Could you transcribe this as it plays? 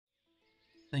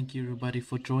Thank you everybody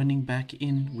for joining back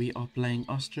in. We are playing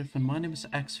Ostriv and my name is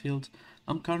Axfield.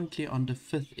 I'm currently on the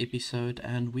 5th episode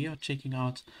and we are checking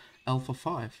out Alpha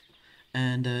 5.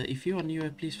 And if you are new,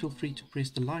 please feel free to press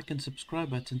the like and subscribe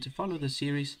button to follow the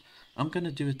series. I'm going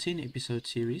to do a 10 episode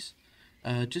series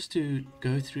just to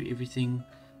go through everything,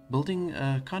 building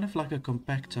kind of like a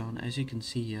compact town as you can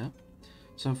see here.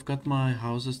 So I've got my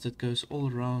houses that goes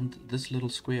all around this little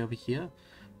square over here,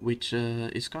 which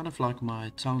is kind of like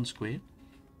my town square.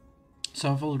 So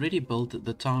I've already built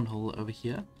the town hall over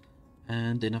here,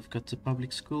 and then I've got the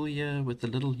public school here with a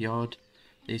little yard.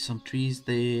 There's some trees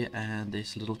there and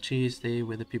there's little chairs there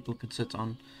where the people can sit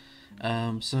on.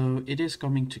 So it is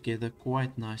coming together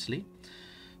quite nicely.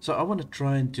 So I want to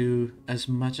try and do as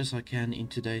much as I can in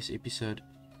today's episode.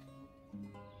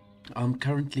 I'm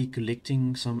currently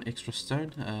collecting some extra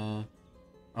stone.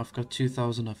 I've got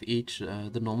 2,000 of each,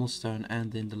 the normal stone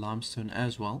and then the limestone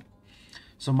as well.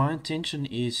 So my intention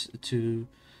is to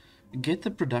get the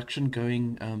production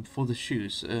going for the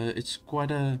shoes. It's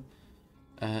quite a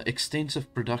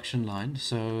extensive production line,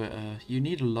 so you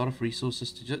need a lot of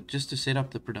resources to just to set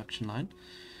up the production line.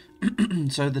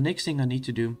 So the next thing I need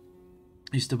to do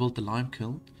is to build the lime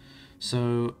kiln.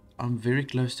 So I'm very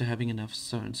close to having enough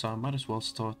stone, so I might as well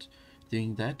start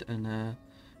doing that. And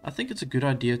I think it's a good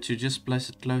idea to just place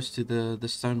it close to the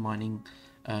stone mining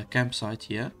campsite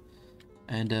here,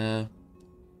 and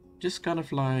just kind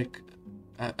of like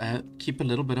keep a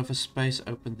little bit of a space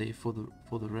open there for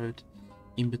the road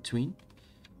in between.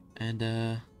 And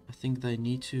I think they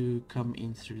need to come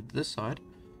in through this side,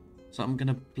 so I'm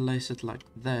gonna place it like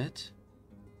that,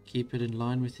 keep it in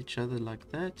line with each other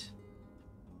like that,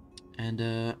 and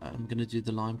I'm gonna do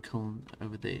the lime kiln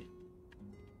over there.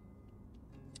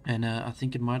 And I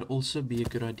think it might also be a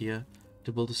good idea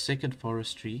to build a second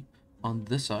forestry on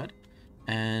this side,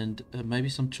 and maybe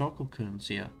some charcoal kilns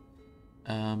here.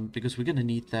 Because we're going to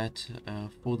need that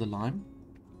for the lime.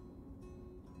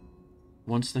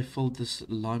 Once they fill this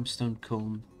limestone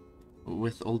kiln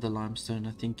with all the limestone,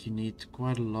 I think you need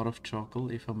quite a lot of charcoal,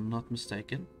 if I'm not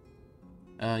mistaken.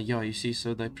 Yeah, you see,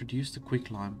 so they produce the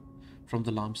quick lime from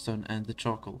the limestone and the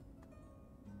charcoal.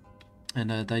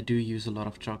 And they do use a lot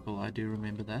of charcoal, I do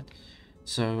remember that.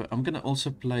 So I'm going to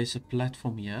also place a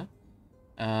platform here.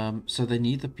 So they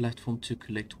need the platform to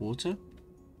collect water.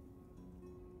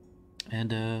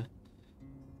 And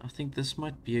I think this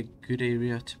might be a good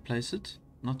area to place it,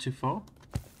 not too far.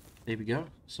 There we go.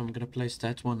 So I'm going to place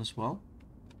that one as well.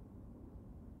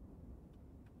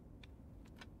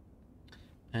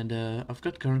 And I've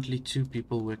got currently 2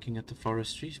 people working at the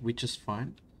forestry, which is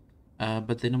fine.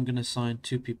 But then I'm going to assign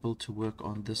 2 people to work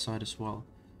on this side as well,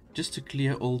 just to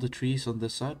clear all the trees on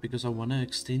this side, because I want to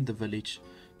extend the village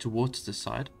towards this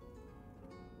side.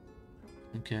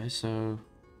 Okay, so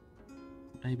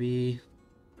maybe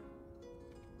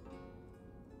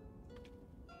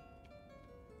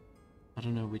I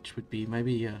don't know which would be,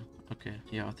 maybe, yeah, okay,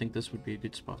 yeah, I think this would be a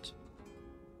good spot.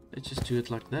 Let's just do it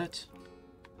like that.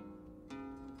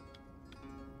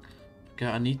 Okay,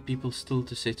 I need people still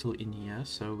to settle in here,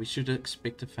 so we should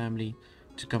expect a family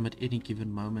to come at any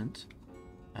given moment,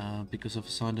 because I've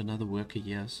assigned another worker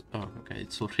here. Oh, okay,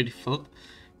 it's already filled.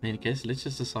 In any case, let's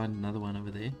just assign another one over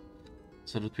there,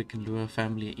 so that we can lure a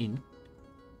family in.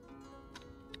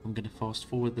 I'm going to fast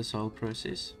forward this whole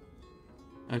process.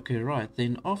 Okay, right,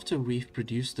 then after we've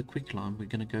produced the quicklime, we're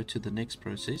going to go to the next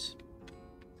process.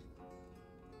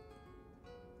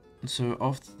 So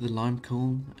after the lime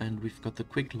kiln and we've got the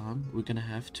quicklime, we're going to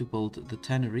have to build the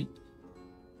tannery.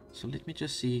 So let me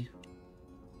just see,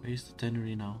 where's the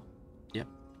tannery now? Yep,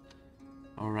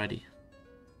 alrighty.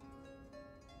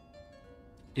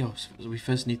 Yeah, so we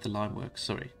first need the lime works,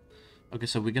 sorry. Okay,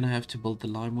 so we're going to have to build the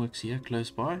lime works here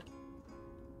close by.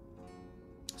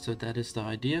 So that is the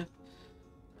idea.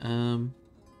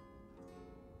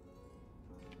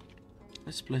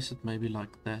 Let's place it maybe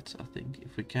like that, I think,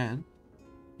 if we can.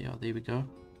 Yeah, there we go.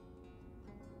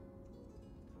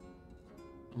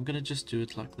 I'm gonna just do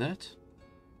it like that.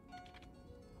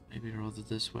 Maybe rather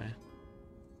this way.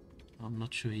 I'm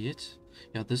not sure yet.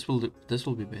 Yeah, this will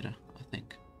be better, I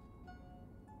think.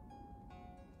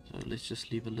 So let's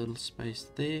just leave a little space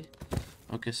there.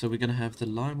 Okay, so we're gonna have the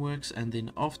lime works, and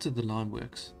then after the lime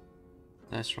works,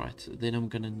 that's right, then I'm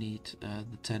gonna need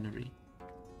the tannery.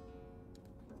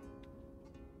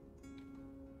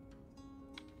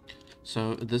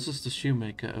 So this is the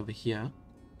shoemaker over here,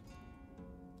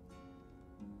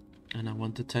 and I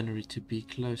want the tannery to be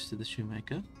close to the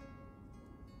shoemaker.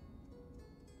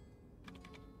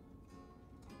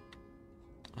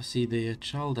 I see the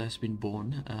child has been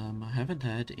born. I haven't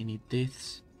had any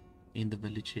deaths in the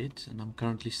village yet, and I'm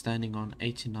currently standing on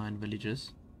 89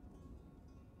 villagers.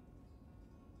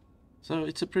 So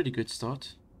it's a pretty good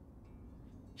start.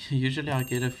 Usually I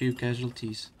get a few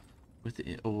casualties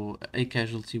or a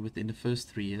casualty within the first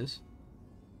 3 years.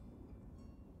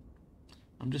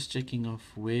 I'm just checking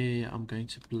off where I'm going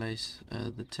to place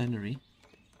the tannery.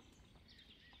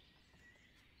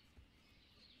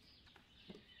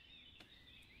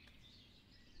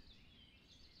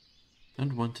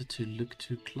 Don't want it to look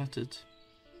too cluttered.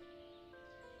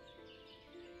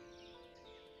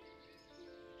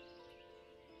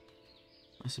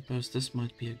 I suppose this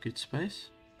might be a good space.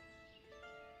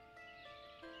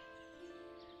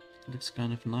 Looks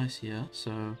kind of nice here,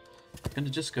 so I'm gonna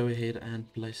just go ahead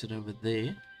and place it over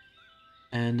there.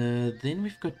 And then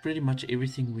we've got pretty much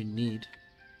everything we need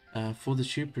for the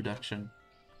shoe production,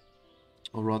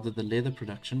 or rather the leather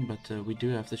production, but we do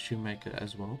have the shoemaker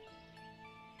as well,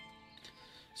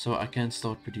 so I can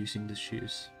start producing the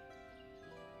shoes.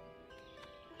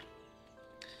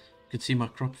 You can see my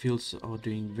crop fields are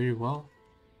doing very well.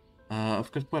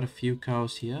 I've got quite a few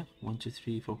cows here. 1 2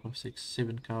 3 4 5 6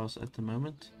 7 cows at the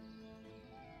moment.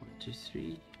 1 2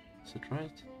 3, is that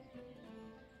right?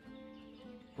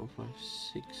 4 5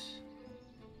 6,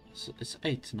 so it's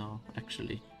 8 now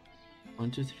actually.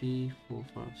 1 2 3 4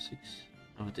 5 6,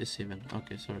 oh it is 7,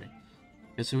 okay, sorry.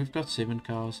 Okay, so we've got 7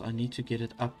 cows. I need to get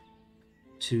it up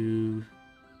to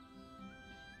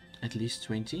at least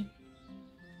 20,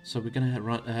 so we're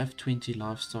gonna have 20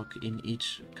 livestock in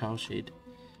each cow shed.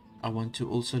 I want to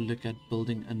also look at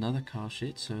building another cow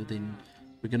shed, so then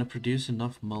we're gonna produce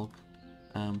enough milk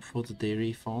for the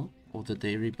dairy farm, or the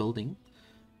dairy building.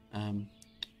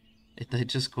 They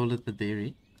just call it the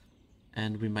dairy,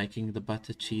 and we're making the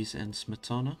butter, cheese and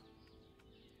smetana.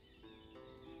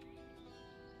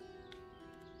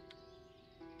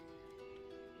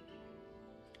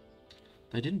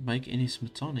 They didn't make any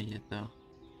smetana yet though.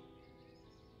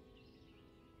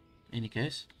 Any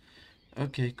case,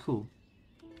 okay, cool.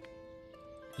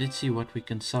 Let's see what we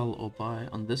can sell or buy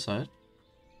on this side.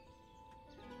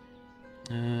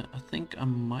 I think I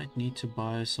might need to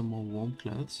buy some more warm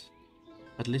clothes,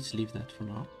 but let's leave that for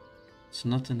now. It's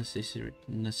not a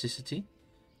necessity.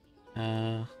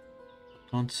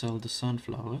 Can't sell the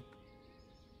sunflower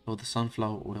or the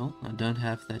sunflower oil. I don't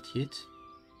have that yet.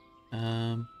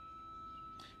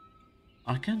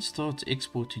 I can start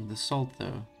exporting the salt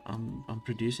though. I'm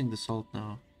producing the salt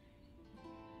now.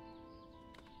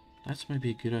 That's maybe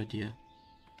a good idea.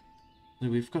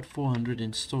 We've got 400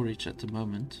 in storage at the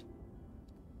moment.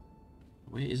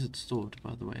 Where is it stored,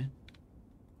 by the way?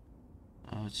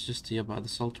 Oh, it's just here by the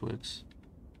salt works.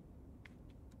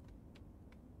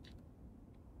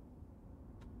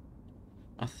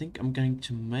 I think I'm going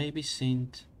to maybe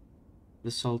send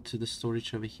the salt to the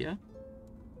storage over here.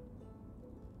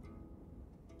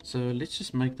 So let's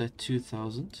just make that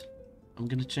 2000. I'm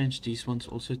going to change these ones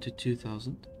also to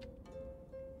 2000,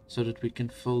 so that we can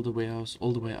fill the warehouse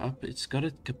all the way up. It's got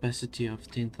a capacity of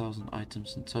 10,000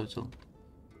 items in total.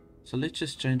 So let's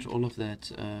just change all of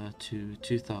that to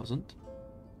 2000.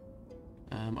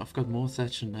 I've got more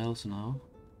thatch and nails now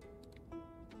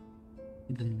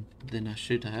than I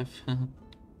should have.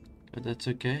 But that's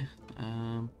okay.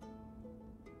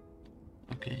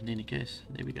 Okay, in any case,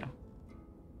 there we go.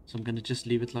 So I'm gonna just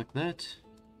leave it like that.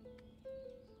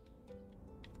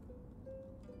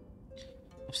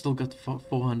 I've still got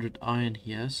 400 iron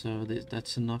here, so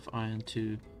that's enough iron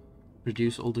to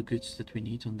produce all the goods that we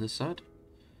need on this side.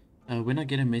 When I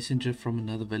get a messenger from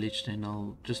another village, then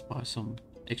I'll just buy some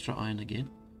extra iron again.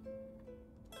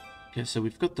 Okay, so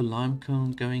we've got the lime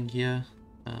kiln going here.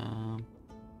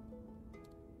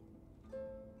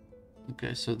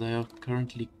 Okay, so they are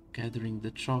currently gathering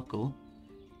the charcoal.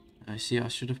 I see I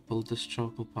should have built this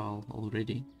charcoal pile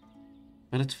already,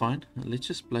 but it's fine. Let's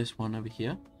just place one over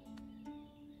here.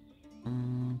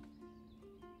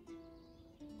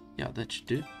 Yeah, that should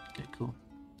do. Okay, cool.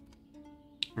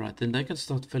 Right, then they can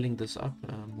start filling this up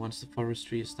once the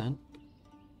forestry is done.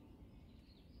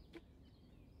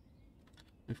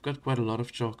 We've got quite a lot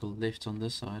of charcoal left on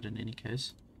this side in any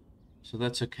case, so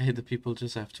that's okay. The people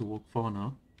just have to walk far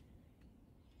now.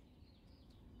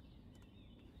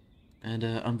 And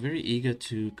I'm very eager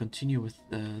to continue with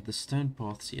the stone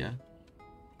paths here.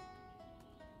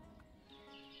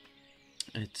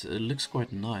 It looks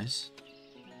quite nice.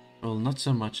 Well, not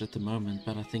so much at the moment,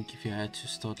 but I think if you had to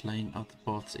start laying out the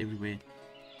paths everywhere,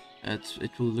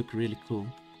 it will look really cool.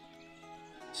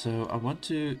 So I want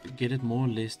to get it more or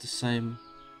less the same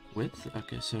width.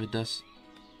 Okay, so it does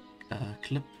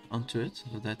clip onto it,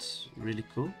 so that's really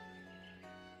cool.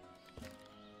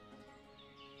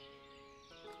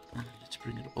 Let's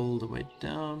bring it all the way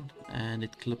down, and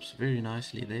it clips very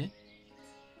nicely there.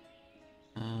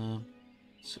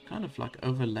 It's kind of like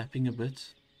overlapping a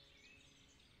bit.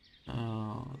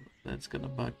 Oh, that's gonna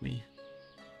bug me.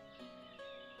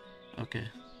 Okay,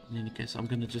 in any case, I'm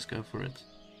gonna just go for it.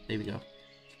 There we go.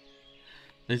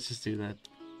 Let's just do that.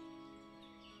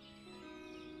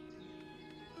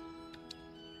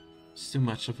 It's too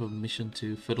much of a mission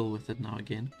to fiddle with it now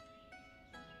again.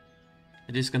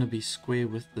 It is gonna be square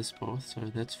with this path, so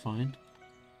that's fine.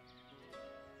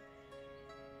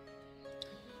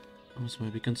 I must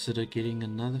maybe consider getting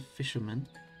another fisherman.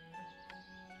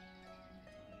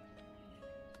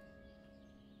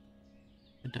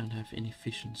 We don't have any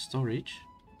fish in storage.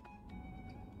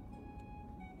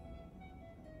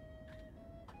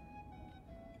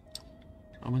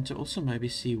 I want to also maybe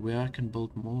see where I can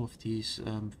build more of these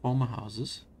farmer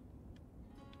houses.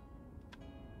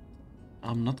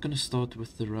 I'm not going to start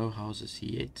with the row houses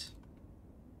yet.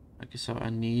 Okay, so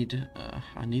I need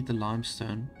the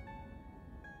limestone,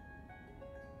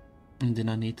 and then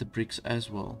I need the bricks as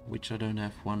well, which I don't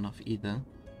have one of either.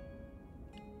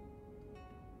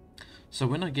 So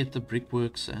when I get the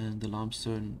brickworks and the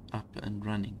limestone up and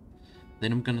running,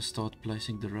 then I'm going to start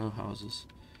placing the row houses.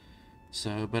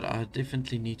 So, but I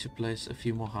definitely need to place a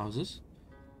few more houses.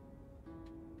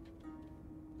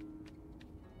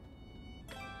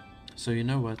 So you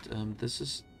know what, this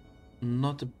is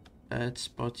not a bad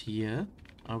spot here,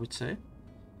 I would say.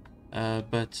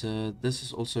 But this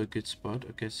is also a good spot.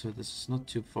 Okay, so this is not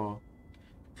too far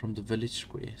from the village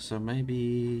square. So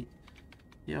maybe,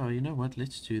 yeah, you know what,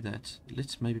 let's do that.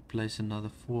 Let's maybe place another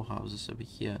 4 houses over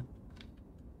here.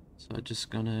 So I'm just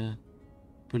gonna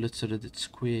pull it so that it's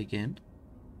square again.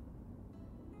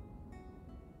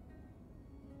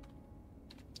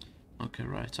 Okay,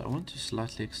 right, I want to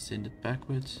slightly extend it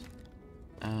backwards.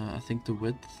 I think the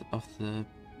width of the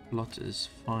plot is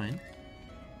fine.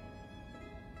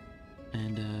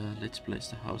 And let's place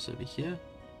the house over here.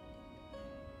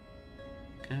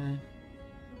 Okay,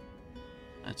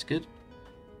 that's good.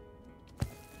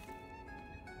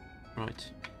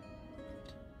 Right,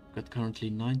 got currently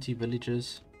 90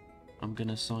 villagers. I'm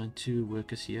gonna assign 2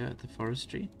 workers here at the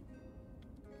forestry.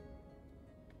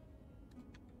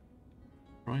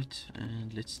 Right,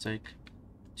 and let's take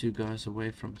 2 guys away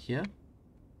from here.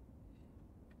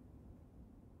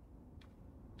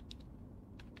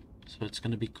 So it's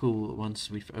going to be cool once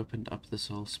we've opened up this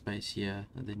whole space here,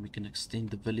 and then we can extend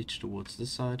the village towards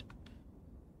this side.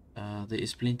 There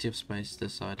is plenty of space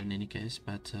this side in any case,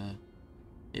 but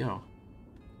yeah,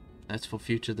 that's for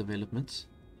future developments.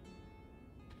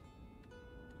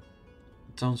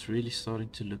 The town's really starting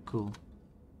to look cool.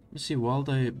 Let's see, while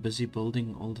they're busy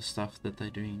building all the stuff that they're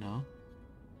doing now,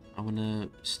 I want to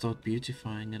start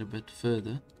beautifying it a bit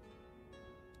further.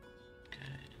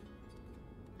 Okay.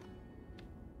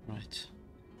 Right.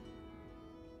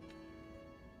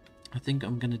 I think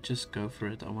I'm gonna just go for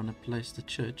it. I want to place the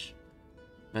church,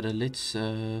 but let's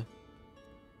do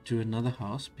another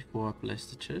house before I place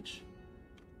the church.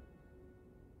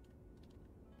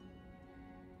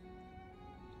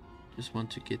 Just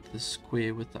want to get this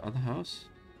square with the other house.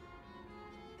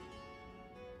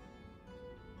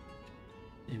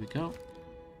 There we go.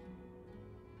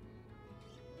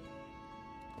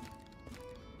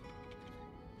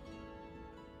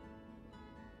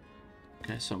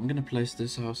 Okay, so I'm gonna place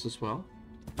this house as well,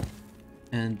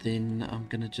 and then I'm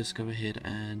gonna just go ahead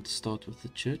and start with the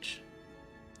church.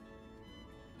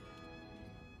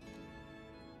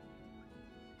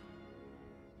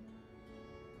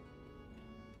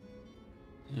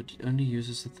 So it only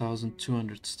uses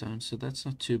 1,200 stone, so that's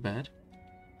not too bad.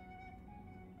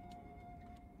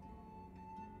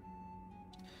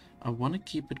 I want to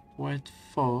keep it quite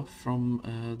far from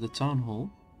the town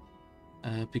hall,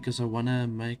 because I want to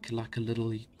make like a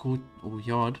little court or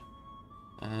yard.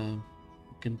 You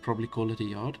can probably call it a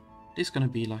yard. It's going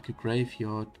to be like a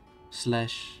graveyard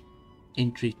slash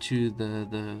entry to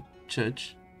the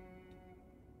church.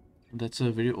 That's a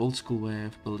very old school way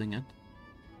of building it.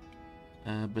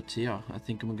 But yeah, I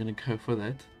think I'm going to go for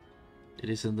that. It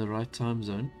is in the right time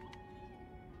zone.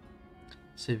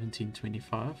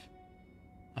 1725.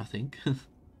 I think.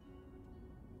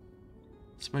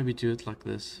 Let's maybe do it like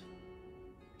this.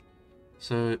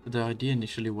 So the idea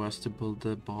initially was to build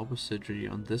the barber surgery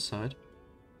on this side,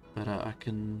 but I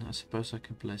suppose I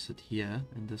can place it here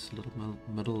in this little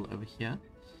middle over here,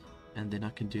 and then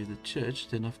I can do the church.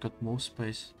 Then I've got more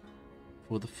space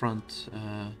for the front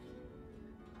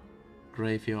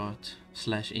graveyard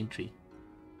slash entry.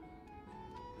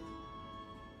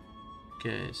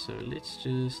 Okay, so let's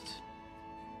just,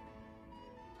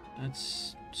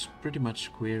 that's pretty much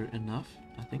square enough,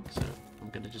 I think, so I'm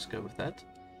gonna just go with that.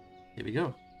 Here we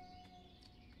go.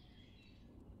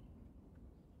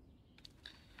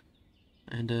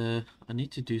 And I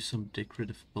need to do some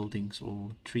decorative buildings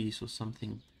or trees or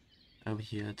something over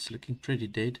here. It's looking pretty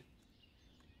dead.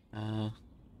 I'm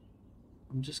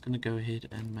just gonna go ahead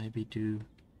and maybe do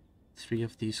 3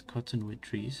 of these cottonwood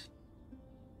trees.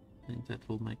 I think that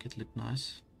will make it look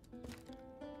nice.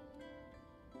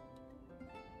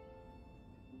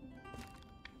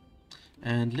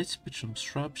 And let's put some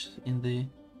shrubs in there.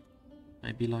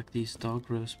 Maybe like these dark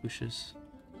rose bushes.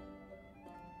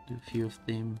 Do a few of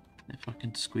them. If I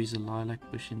can squeeze a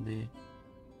lilac bush in there,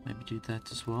 maybe do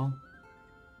that as well.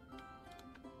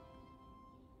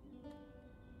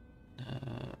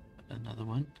 Another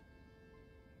one.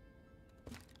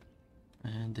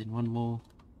 And then one more.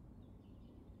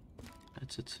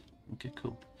 That's it. Okay,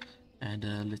 cool.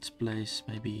 And let's place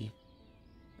maybe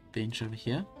a bench over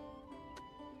here.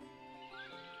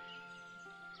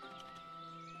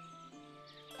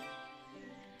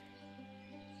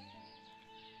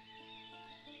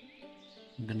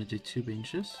 I'm gonna do 2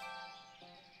 benches.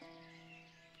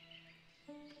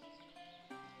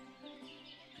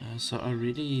 So I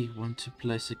really want to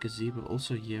place a gazebo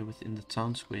also here within the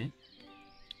town square.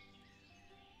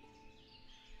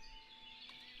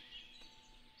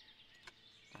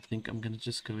 I think I'm gonna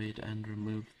just go ahead and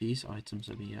remove these items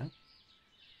over here.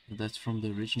 That's from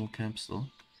the original camp still.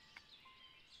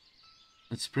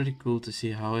 It's pretty cool to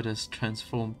see how it has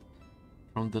transformed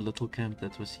from the little camp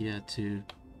that was here to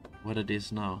what it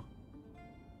is now.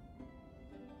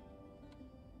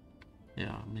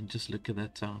 Yeah, I mean, just look at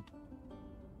that town.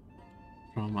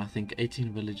 From, I think,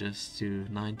 18 villages to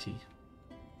 90.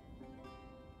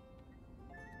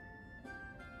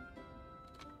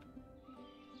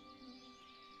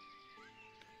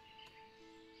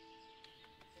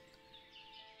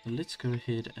 Let's go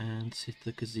ahead and set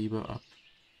the gazebo up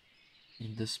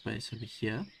in this space over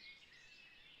here.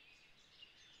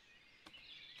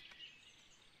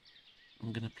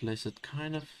 I'm gonna place it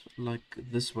kind of like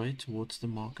this way towards the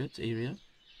market area.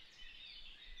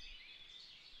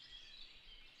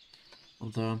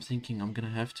 Although I'm thinking I'm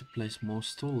gonna have to place more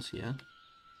stalls here.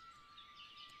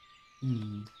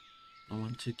 I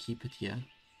want to keep it here.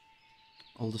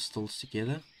 All the stalls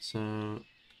together. So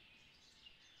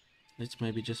let's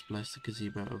maybe just place the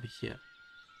gazebo over here.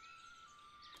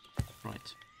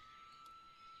 Right.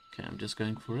 Okay, I'm just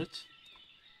going for it.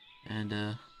 And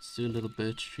let's do a little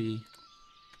birch tree.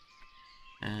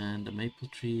 And a maple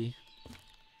tree.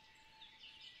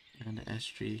 And an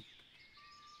ash tree.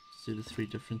 Let's do the 3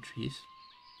 different trees.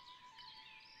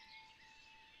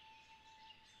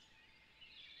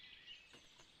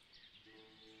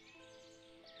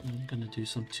 I'm gonna do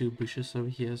some 2 bushes over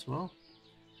here as well.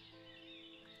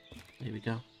 There we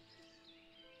go.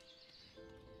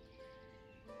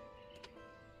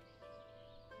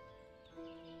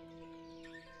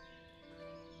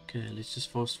 Okay, let's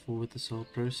just fast forward this whole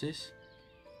process.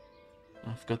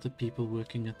 I've got the people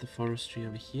working at the forestry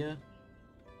over here.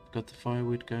 I've got the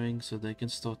firewood going so they can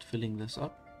start filling this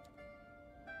up.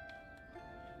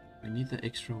 We need the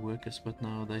extra workers, but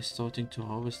now they're starting to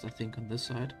harvest, I think, on this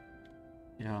side.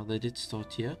 Yeah, they did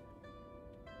start here.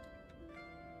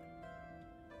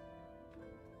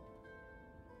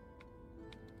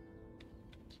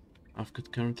 I've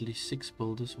got currently 6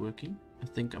 builders working. I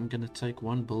think I'm gonna take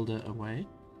 1 builder away,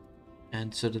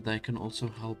 and so that they can also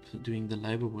help doing the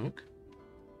labor work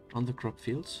on the crop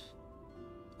fields.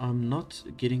 I'm not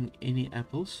getting any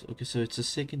apples. Okay, so it's the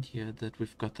second year that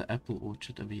we've got the apple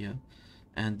orchard over here,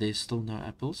 and there's still no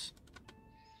apples.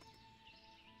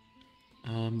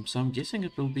 So I'm guessing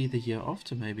it will be the year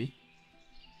after, maybe.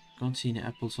 Can't see any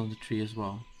apples on the tree as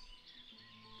well.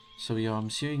 So yeah, I'm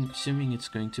assuming it's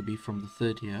going to be from the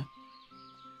 3rd year.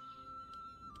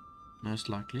 Most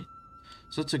likely.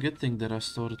 So it's a good thing that I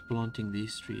started planting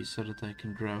these trees so that they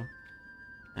can grow.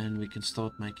 And we can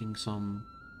start making some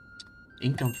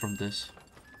income from this.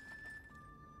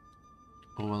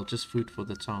 Or well, just food for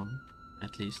the town,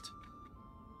 at least.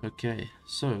 Okay,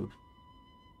 so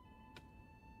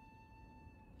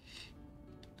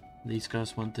these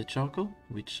guys want the charcoal,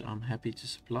 which I'm happy to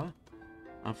supply.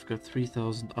 I've got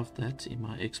 3,000 of that in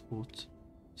my export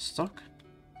stock.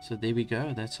 So there we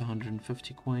go, that's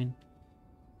 150 coin.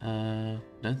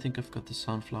 Don't think I've got the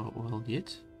sunflower oil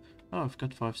yet. Oh, I've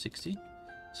got 560.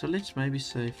 So let's maybe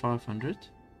say 500.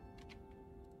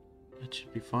 That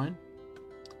should be fine.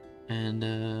 And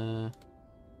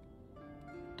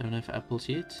don't have apples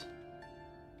yet.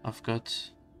 I've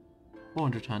got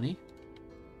 400 honey.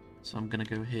 So I'm gonna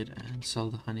go ahead and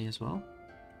sell the honey as well.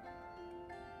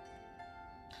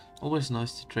 Always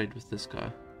nice to trade with this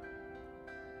guy.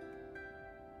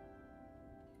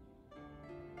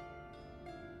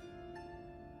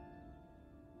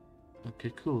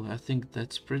 Okay, cool. I think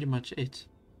that's pretty much it.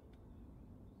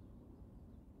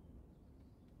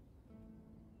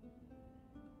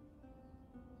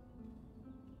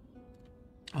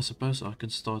 I suppose I can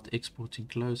start exporting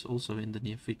clothes also in the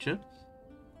near future.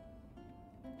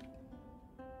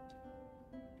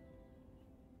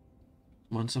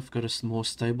 Once I've got a more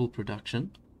stable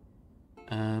production.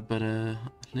 But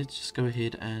let's just go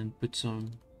ahead and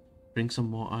bring some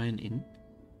more iron in.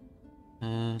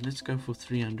 Let's go for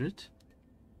 300.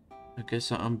 Okay,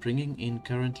 so I'm bringing in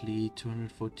currently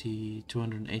 240,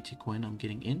 280 coin I'm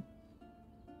getting in.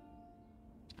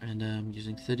 And I'm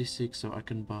using 36, so I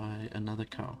can buy another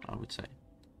cow, I would say.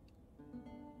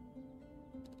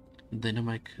 And then I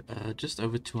make just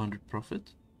over 200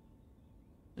 profit.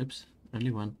 Oops,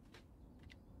 only one.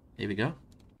 There we go.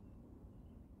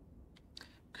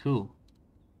 Cool.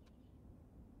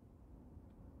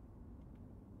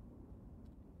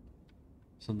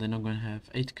 So then I'm going to have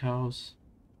 8 cows.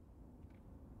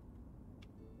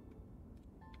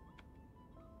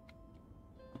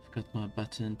 I've got my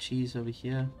butter and cheese over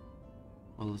here.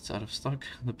 Well, it's out of stock.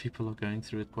 The people are going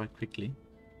through it quite quickly.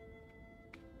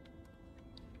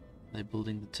 They're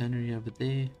building the tannery over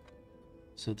there.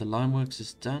 So the lime works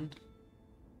is done.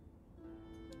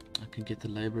 I can get the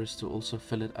laborers to also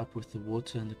fill it up with the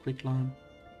water and the quicklime.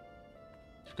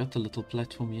 I've got the little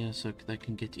platform here so they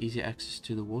can get easy access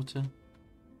to the water.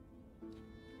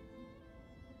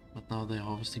 But now they're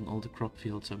harvesting all the crop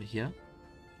fields over here.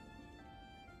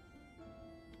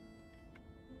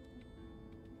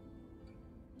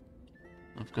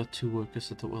 I've got 2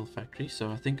 workers at the oil factory,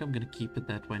 so I think I'm going to keep it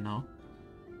that way now.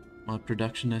 My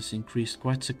production has increased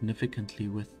quite significantly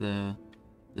with the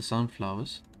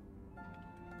sunflowers.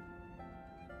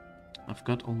 I've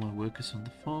got all my workers on the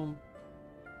farm.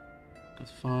 Got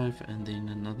 5 and then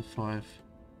another 5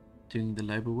 doing the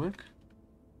labor work.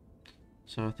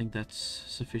 So I think that's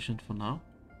sufficient for now.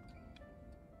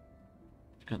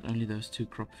 I've got only those 2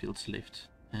 crop fields left.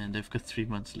 And they've got 3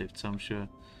 months left, so I'm sure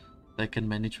they can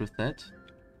manage with that.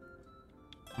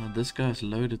 This guy's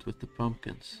loaded with the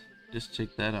pumpkins. Just check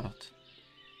that out.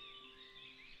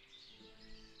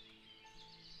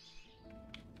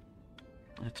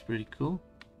 That's pretty cool.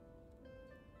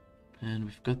 And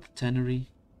we've got the tannery.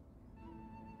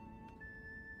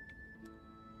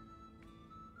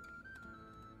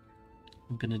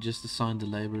 I'm gonna just assign the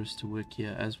laborers to work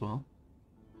here as well.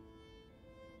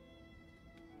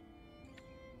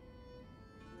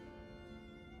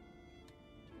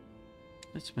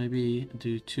 Let's maybe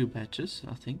do 2 batches,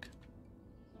 I think.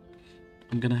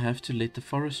 I'm gonna have to let the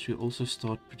forestry also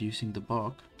start producing the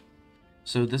bark.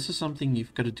 So this is something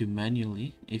you've got to do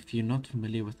manually if you're not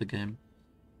familiar with the game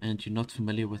and you're not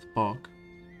familiar with bark.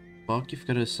 Bark you've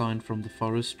got to assign from the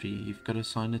forestry, you've got to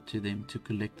assign it to them to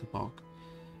collect the bark.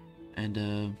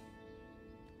 And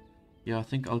yeah, I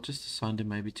think I'll just assign them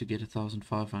maybe to get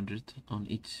 1,500 on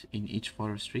in each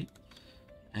forestry.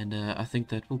 And I think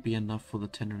that will be enough for the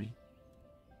tannery.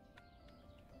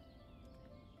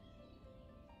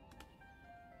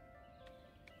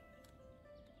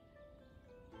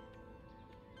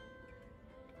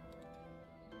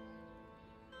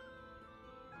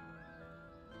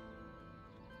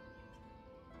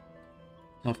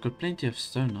 I've got plenty of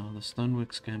stone now. The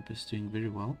stoneworks camp is doing very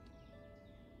well.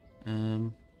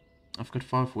 I've got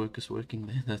 5 workers working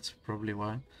there. That's probably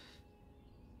why.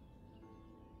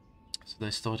 So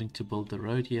they're starting to build the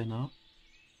road here now,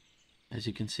 as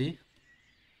you can see.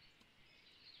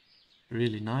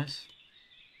 Really nice.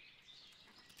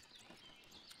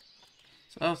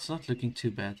 So, oh, it's not looking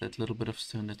too bad, that little bit of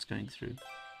stone that's going through.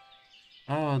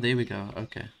 Oh, there we go.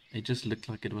 Okay, it just looked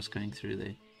like it was going through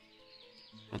there.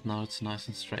 But now it's nice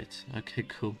and straight. Okay,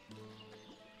 cool.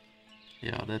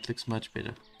 Yeah, that looks much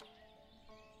better.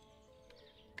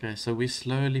 Okay, so we're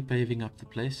slowly paving up the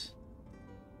place.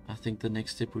 I think the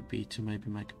next step would be to maybe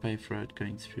make a paved road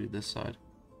going through this side.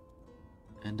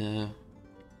 And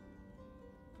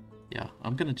yeah,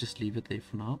 I'm gonna just leave it there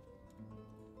for now.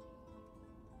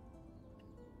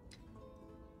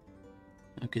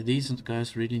 Okay, these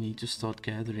guys really need to start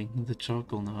gathering the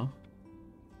charcoal now.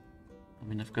 I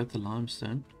mean, I've got the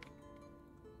limestone.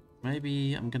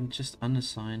 Maybe I'm gonna just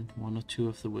unassign 1 or 2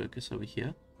 of the workers over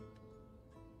here.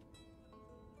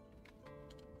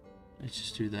 Let's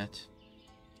just do that.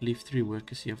 Leave 3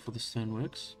 workers here for the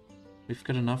stoneworks. We've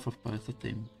got enough of both of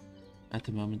them at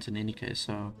the moment in any case,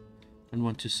 so I don't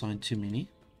want to assign too many.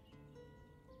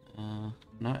 No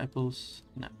apples.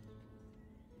 No.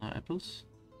 No apples.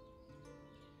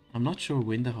 I'm not sure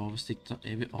when the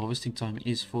harvesting time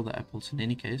is for the apples in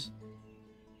any case.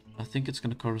 I think it's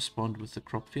going to correspond with the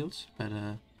crop fields, but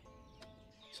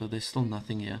so there's still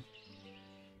nothing here.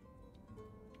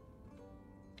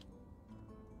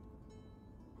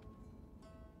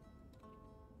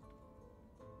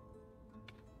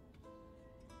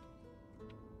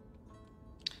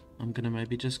 I'm gonna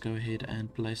maybe just go ahead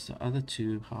and place the other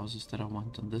two houses that I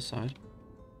want on this side.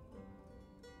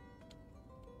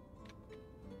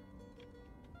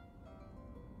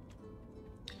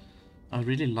 I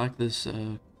really like this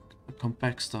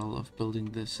compact style of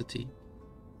building the city.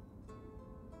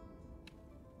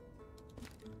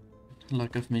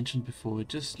 Like I've mentioned before, it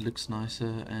just looks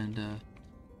nicer, and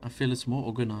I feel it's more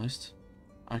organized.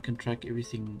 I can track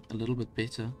everything a little bit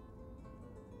better.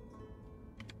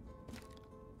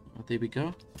 Oh, there we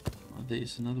go. Oh,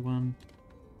 there's another one.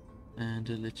 And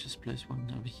let's just place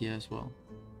one over here as well.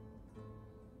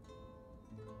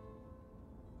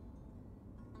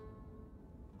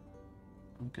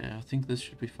 Okay, I think this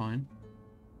should be fine.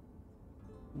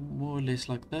 More or less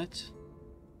like that.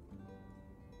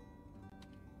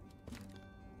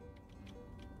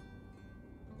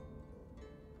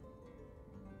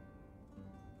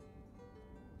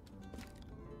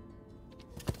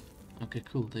 Okay,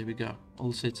 cool, there we go.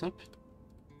 All set up.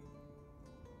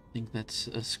 I think that's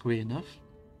square enough.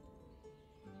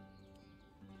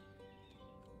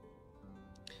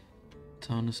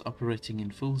 Town is operating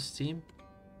in full steam.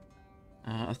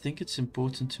 I think it's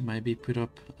important to maybe put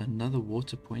up another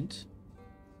water point.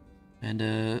 And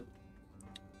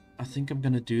I think I'm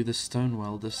gonna do the stone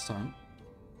well this time.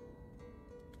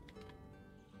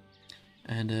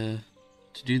 And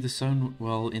to do the stone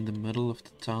well in the middle of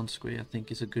the town square, I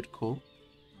think is a good call.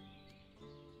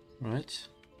 Right.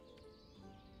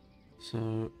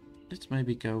 So let's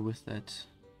maybe go with that.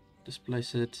 Just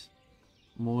place it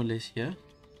more or less here.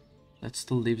 That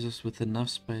still leaves us with enough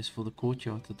space for the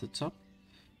courtyard at the top,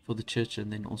 for the church,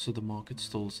 and then also the market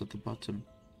stalls at the bottom.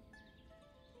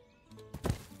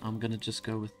 I'm gonna just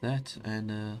go with that,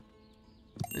 and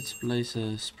let's place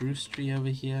a spruce tree over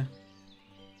here.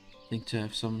 I think to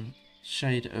have some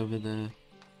shade over the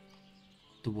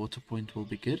water point will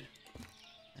be good.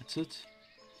 That's it.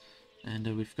 And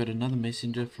we've got another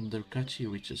messenger from the Rukachi,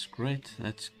 which is great.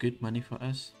 That's good money for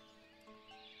us.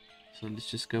 So let's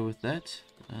just go with that.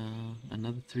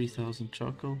 Another 3,000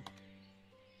 charcoal.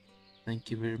 Thank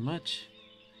you very much.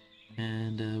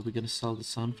 And we're going to sell the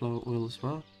sunflower oil as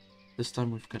well. This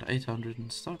time we've got 800 in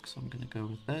stock, so I'm going to go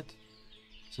with that.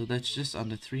 So that's just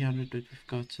under 300 that we've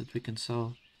got that we can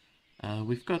sell.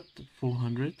 We've got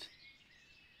 400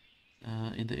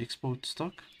 in the export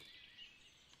stock.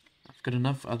 I've got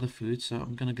enough other food, so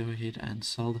I'm going to go ahead and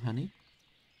sell the honey.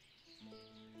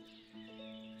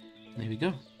 There we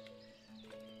go.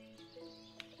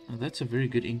 Now that's a very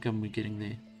good income we're getting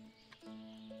there.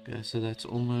 Okay, so that's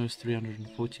almost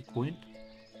 340 coin.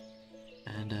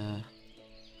 And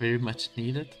very much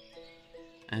needed,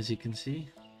 as you can see.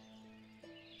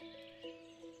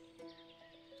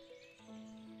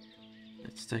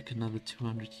 Let's take another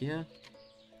 200 here.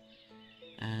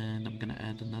 And I'm going to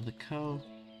add another cow.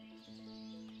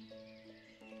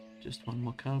 Just one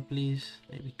more cow, please.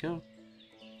 There we go.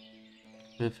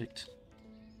 Perfect.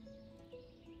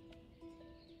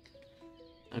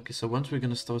 Okay, so once we're going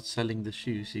to start selling the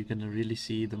shoes, you're going to really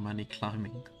see the money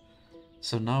climbing.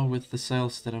 So now with the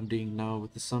sales that I'm doing now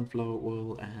with the sunflower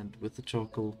oil and with the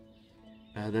charcoal,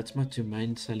 that's my two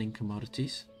main selling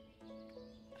commodities.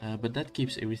 But that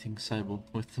keeps everything stable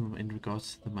with them in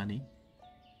regards to the money.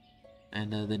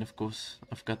 And then of course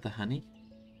I've got the honey.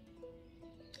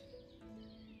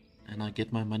 And I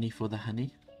get my money for the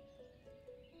honey.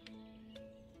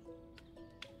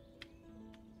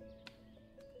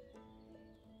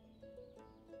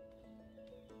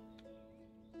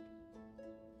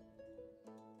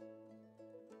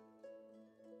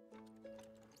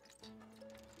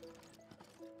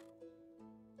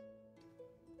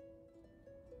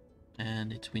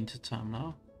 And it's winter time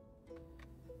now.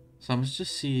 So I must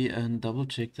just see and double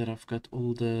check that I've got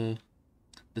all the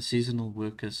seasonal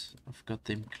workers. I've got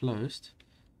them closed.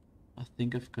 I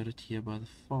think I've got it here by the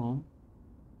farm.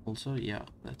 Also, yeah,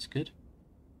 that's good.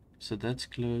 So that's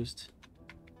closed.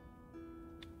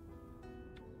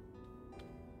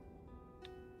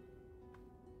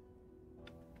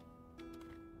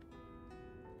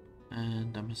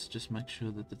 And I must just make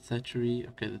sure that the thatchery,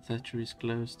 okay, the thatchery is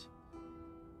closed.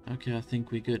 Okay, I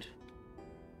think we're good.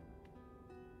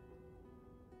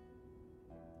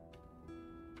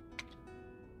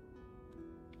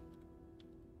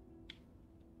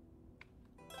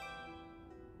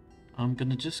 I'm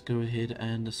gonna just go ahead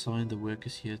and assign the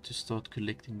workers here to start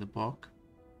collecting the bark.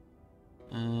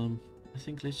 I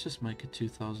think let's just make it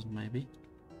 2,000 maybe.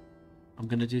 I'm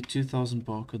gonna do 2,000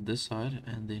 bark on this side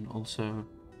and then also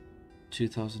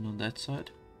 2,000 on that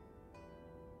side.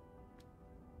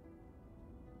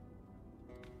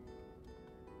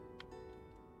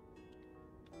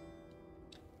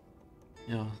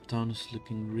 Yeah, town is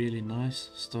looking really nice,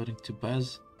 starting to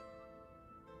buzz.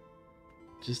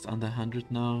 Just under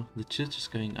 100 now. The church is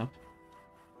going up.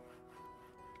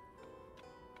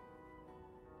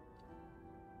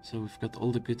 So we've got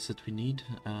all the goods that we need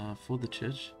for the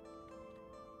church.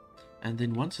 And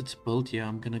then once it's built here,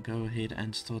 I'm gonna go ahead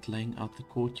and start laying out the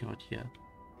courtyard here.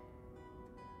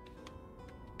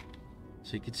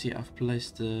 So you can see I've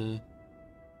placed the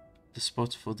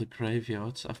spots for the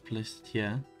graveyards. I've placed it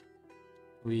here.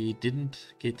 We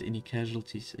didn't get any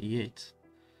casualties yet.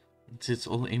 It's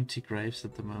all empty graves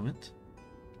at the moment.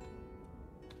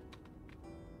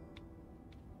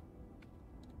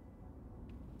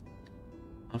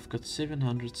 I've got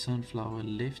 700 sunflower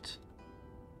left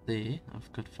there.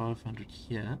 I've got 500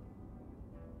 here.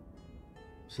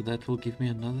 So that will give me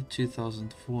another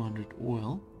 2,400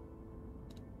 oil.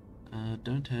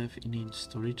 Don't have any in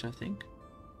storage, I think.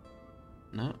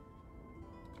 No.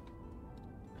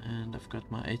 And I've got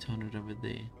my 800 over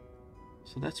there.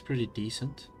 So that's pretty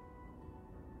decent.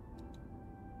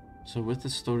 So with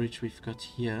the storage we've got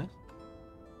here,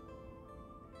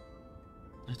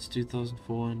 that's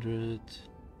 2,400,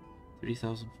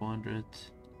 3,400,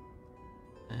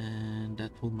 and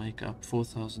that will make up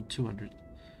 4,200.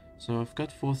 So I've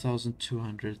got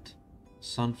 4,200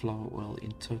 sunflower oil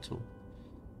in total.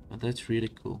 Now that's really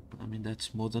cool. I mean,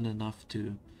 that's more than enough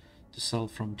to sell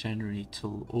from January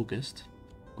till August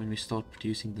when we start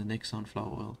producing the next sunflower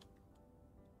oil.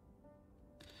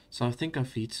 So I think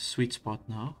I've hit a sweet spot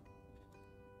now.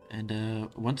 And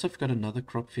once I've got another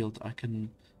crop field, I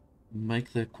can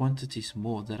make the quantities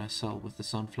more that I sell with the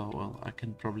sunflower oil. I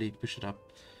can probably push it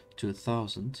up to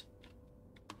 1,000.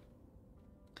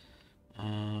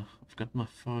 I've got my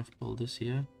 5 builders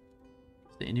here.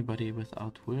 Is there anybody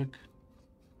without work?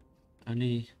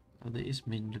 Only, oh, there is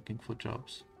men looking for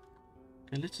jobs.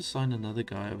 Okay, let's assign another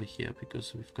guy over here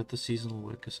because we've got the seasonal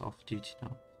workers off duty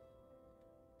now.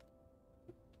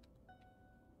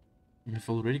 And we've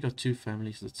already got 2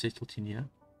 families that settled in here.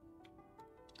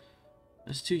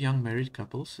 There's 2 young married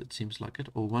couples, it seems like it,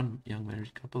 or 1 young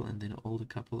married couple and then an older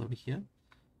couple over here.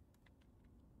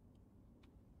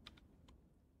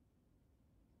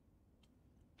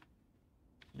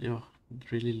 Yeah,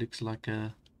 it really looks like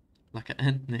an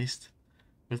ant nest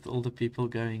with all the people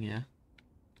going here.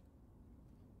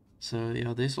 So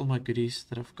yeah, there's all my goodies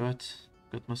that I've got.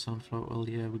 Got my sunflower oil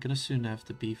here. We're gonna soon have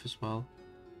the beef as well,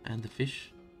 and the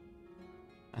fish.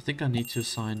 I think I need to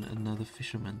assign another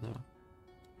fisherman though.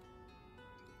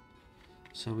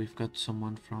 So we've got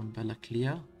someone from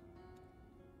Balaklia.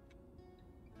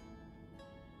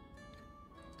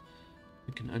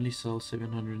 We can only sell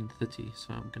 730,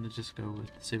 so I'm gonna just go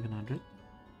with 700.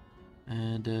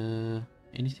 And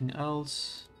anything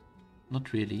else?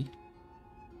 Not really.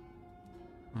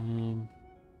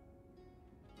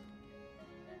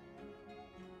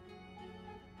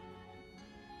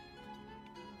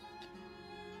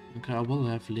 Okay, I will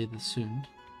have leather soon,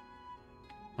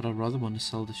 but I'd rather want to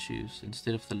sell the shoes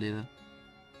instead of the leather.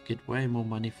 Get way more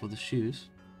money for the shoes.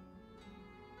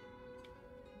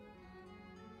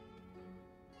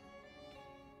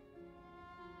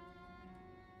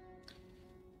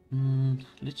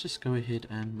 Let's just go ahead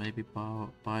and maybe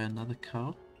buy another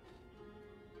cow.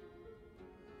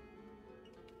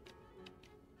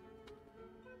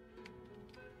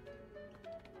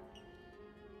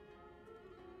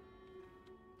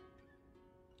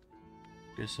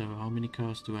 Okay, so how many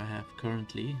cows do I have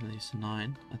currently? There's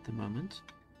 9 at the moment.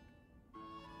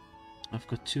 I've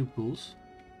got 2 bulls.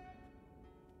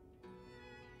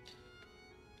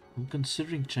 I'm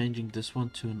considering changing this one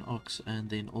to an ox and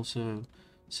then also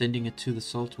sending it to the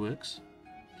salt works.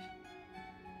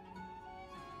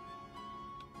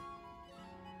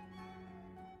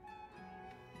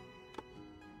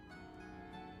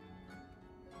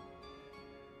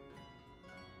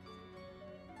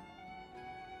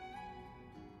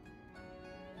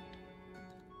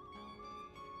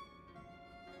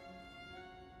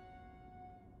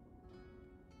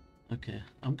 Okay,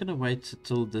 I'm gonna wait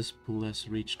till this bull has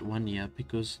reached 1 year,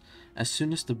 because as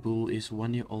soon as the bull is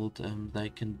 1 year old, they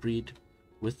can breed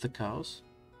with the cows.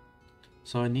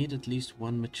 So I need at least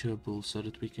 1 mature bull so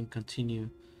that we can continue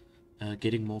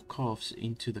getting more calves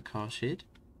into the cow shed.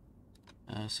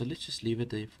 So let's just leave it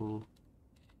there for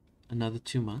another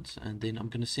 2 months, and then I'm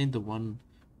gonna send the 1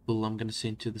 bull I'm gonna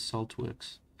send to the salt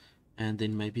works, and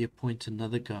then maybe appoint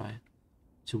another guy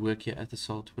to work here at the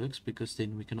salt works, because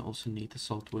then we can also need the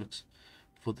salt works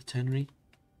for the tannery.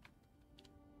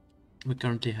 We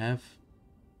currently have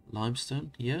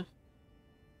limestone here.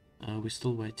 We're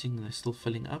still waiting, they're still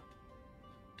filling up.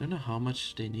 Don't know how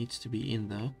much there needs to be in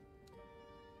though.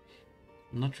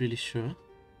 I'm not really sure.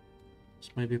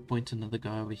 Let's maybe appoint another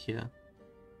guy over here.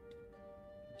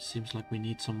 Seems like we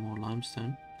need some more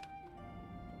limestone.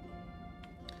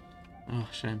 Oh,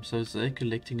 shame. So they're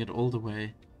collecting it all the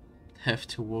way. They have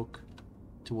to walk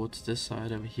towards this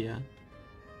side over here.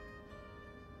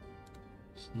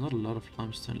 There's not a lot of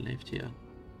limestone left here.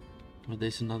 But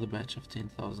there's another batch of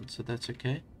 10,000, so that's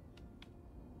okay.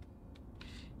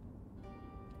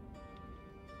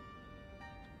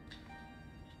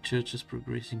 Church is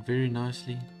progressing very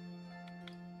nicely.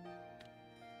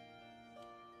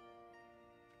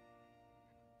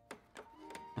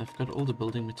 I've got all the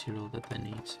building material that they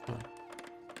need, so.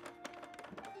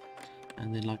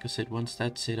 And then, like I said, once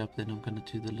that's set up, then I'm going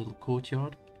to do the little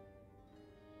courtyard.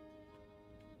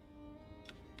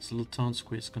 This little town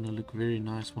square is going to look very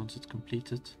nice once it's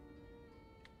completed.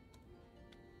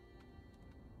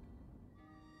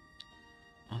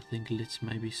 I think let's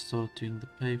maybe start doing the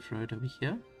paved road over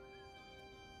here.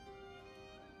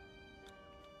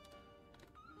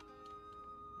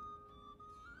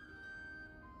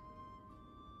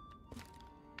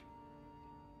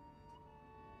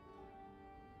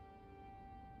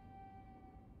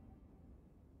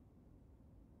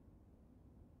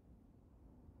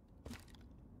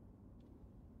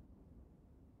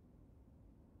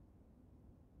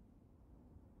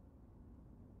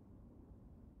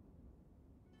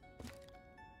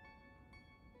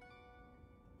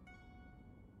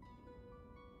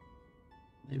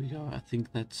 There we go. I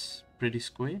think that's pretty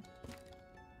square.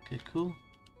 Okay, cool.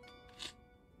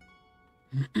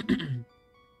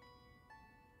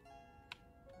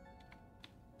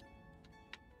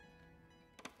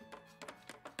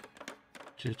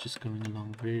 Church is going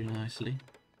along very nicely.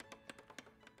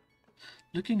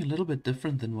 Looking a little bit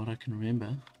different than what I can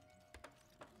remember.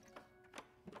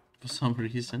 For some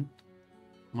reason.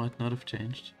 Might not have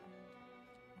changed.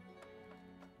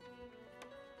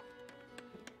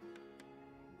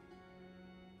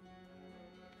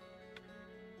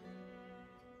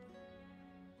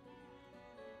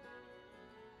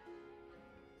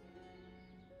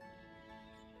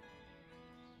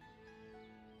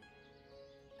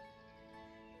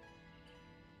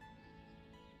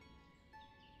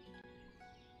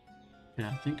 Yeah,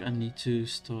 I think I need to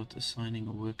start assigning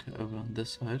a worker over on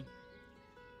this side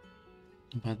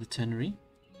by the tannery.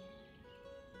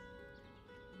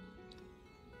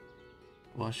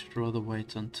 Or I should rather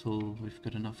wait until we've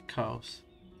got enough cows.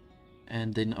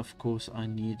 And then of course I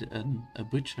need a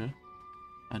butcher.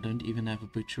 I don't even have a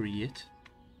butchery yet.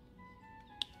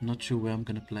 Not sure where I'm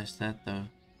going to place that though.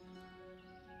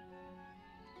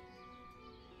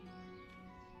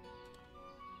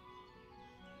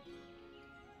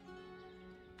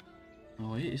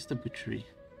 Oh, where is the butchery?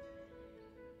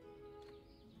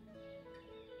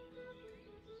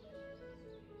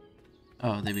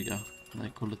 Oh, there we go. They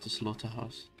call it the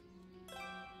slaughterhouse.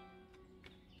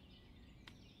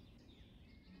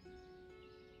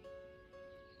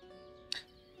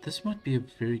 This might be a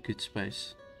very good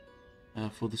space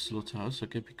for the slaughterhouse,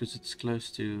 okay, because it's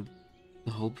close to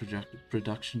the whole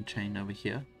production chain over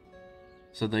here.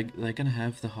 So they're going to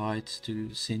have the hides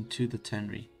to send to the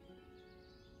tannery.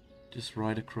 Just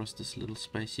right across this little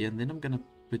space here, and then I'm going to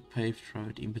put paved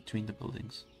road in between the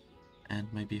buildings. And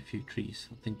maybe a few trees.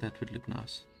 I think that would look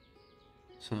nice.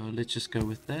 So let's just go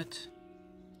with that.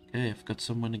 Okay, I've got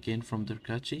someone again from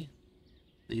Durkachi.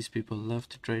 These people love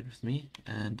to trade with me,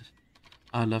 and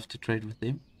I love to trade with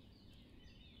them.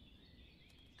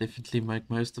 Definitely make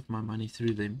most of my money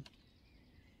through them.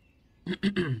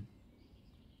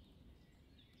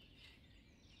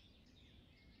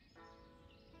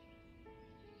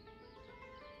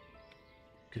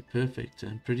 Okay, perfect.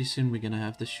 And pretty soon we're going to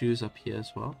have the shoes up here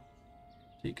as well.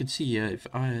 So you can see here, if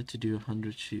I had to do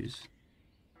 100 shoes.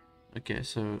 Okay,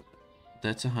 so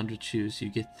that's 100 shoes. You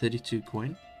get 32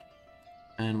 coin.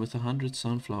 And with 100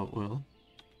 sunflower oil,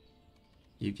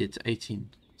 you get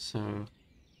 18. So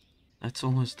that's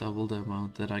almost double the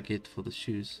amount that I get for the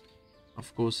shoes.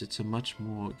 Of course, it's a much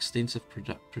more extensive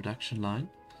production line.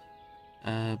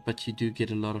 But you do get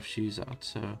a lot of shoes out.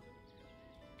 So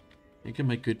you can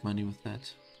make good money with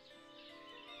that.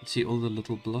 See all the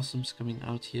little blossoms coming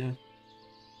out here.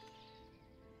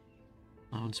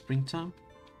 Now in springtime.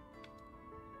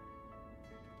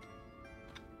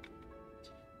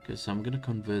 Okay, so I'm going to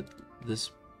convert this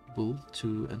bull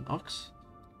to an ox.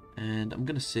 And I'm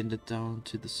going to send it down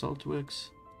to the salt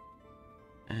works.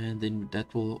 And then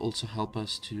that will also help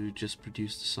us to just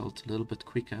produce the salt a little bit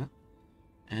quicker.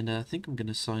 And I think I'm going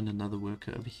to assign another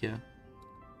worker over here.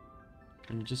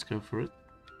 And just go for it.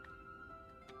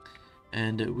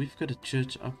 And we've got a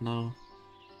church up now.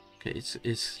 Okay,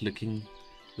 it's looking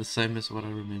the same as what I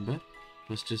remember.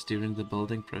 was just during the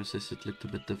building process it looked a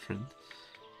bit different.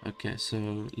 Okay,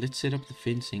 so let's set up the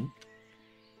fencing.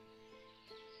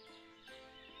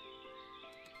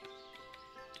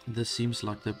 This seems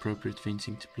like the appropriate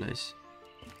fencing to place.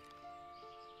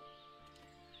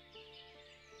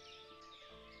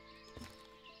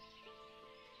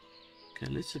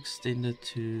 Okay, let's extend it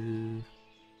to...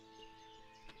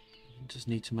 Just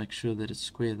need to make sure that it's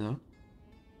square though.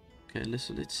 Okay, let's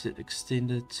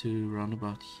extend it to around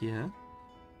about here,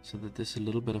 so that there's a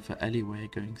little bit of an alleyway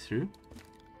going through.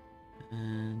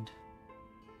 And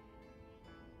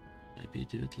maybe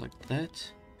do it like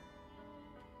that.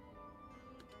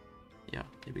 Yeah,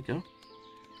 there we go.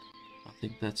 I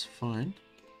think that's fine.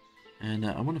 And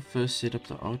I want to first set up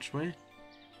the archway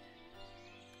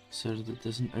so that it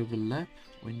doesn't overlap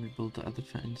when we build the other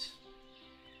fence.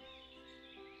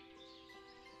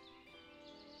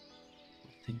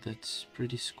 I think that's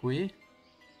pretty square.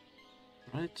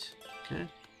 Right, okay. I'm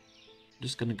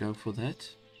just gonna go for that.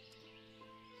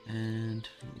 And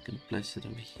we're gonna place it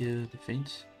over here, the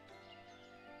fence.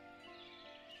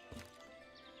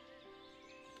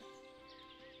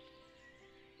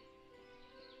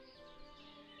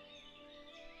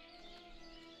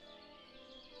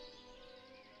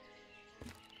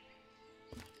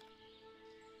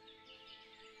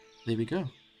 There we go.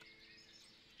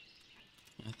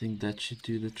 I think that should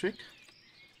do the trick.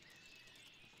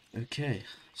 Okay,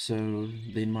 so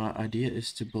then my idea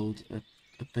is to build a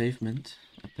paved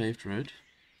road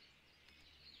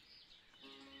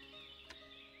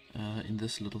in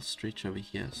this little stretch over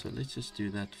here. So let's just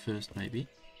do that first maybe.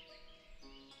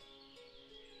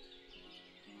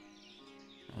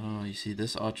 Oh, you see,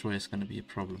 this archway is going to be a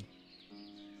problem.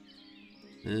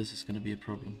 This is going to be a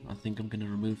problem. I think I'm going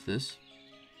to remove this.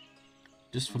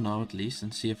 Just for now at least,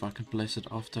 and see if I can place it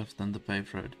after I've done the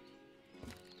paved road.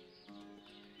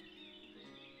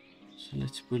 So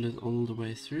let's pull it all the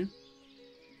way through.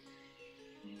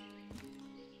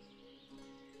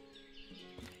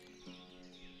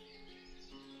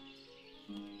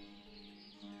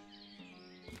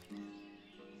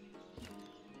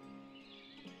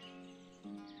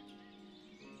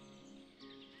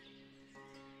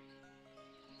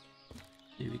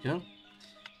 There we go.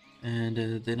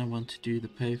 And then I want to do the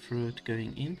paved road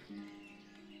going in.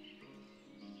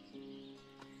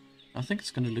 I think it's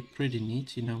going to look pretty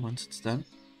neat, you know, once it's done.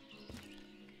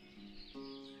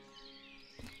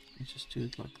 Let's just do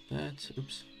it like that.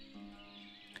 Oops.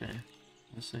 Okay.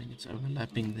 I was saying it's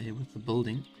overlapping there with the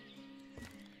building.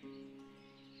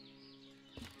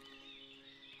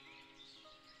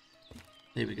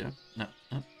 There we go. No,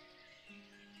 no.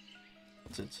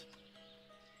 That's it.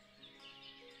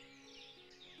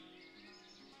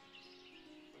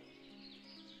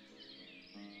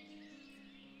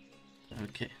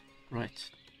 Okay, right.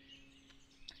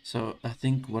 So I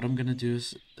think what I'm gonna do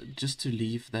is just to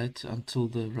leave that until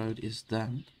the road is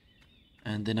done,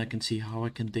 and then I can see how I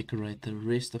can decorate the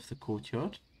rest of the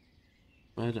courtyard.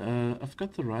 But I've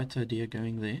got the right idea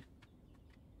going there.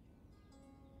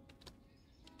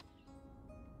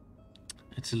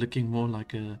 It's looking more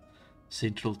like a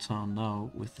central town now,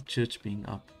 with the church being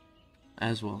up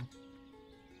as well.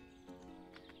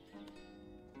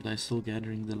 They're still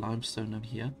gathering the limestone over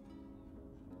here.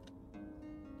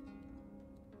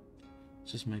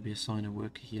 Just maybe a sign of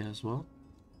work here as well.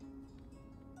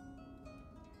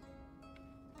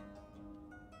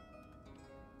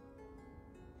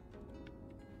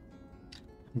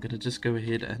 I'm gonna just go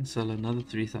ahead and sell another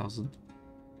 3,000.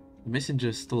 The messenger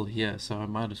is still here, so I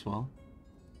might as well.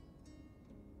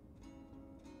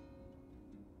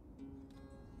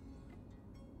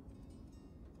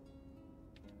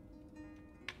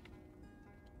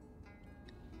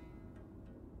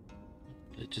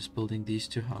 Just building these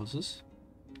two houses.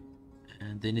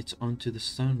 And then it's onto the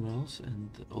stone walls and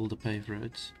all the paved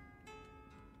roads,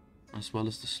 as well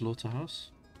as the slaughterhouse.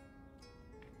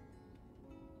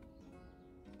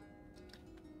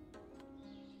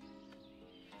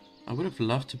 I would have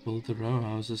loved to build the row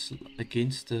houses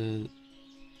against the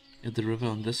river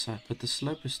on this side, but the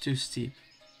slope is too steep,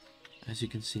 as you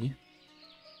can see.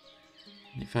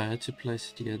 And if I had to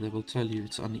place it here, they will tell you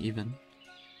it's uneven.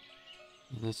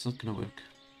 That's not gonna work.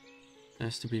 It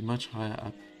has to be much higher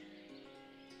up.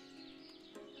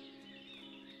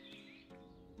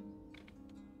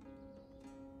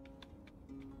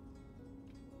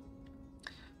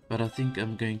 But I think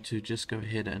I'm going to just go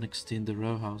ahead and extend the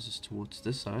row houses towards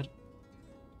this side.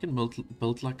 You can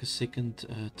build like a second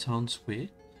town square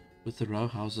with the row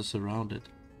houses around it.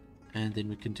 And then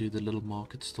we can do the little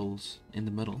market stalls in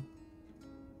the middle.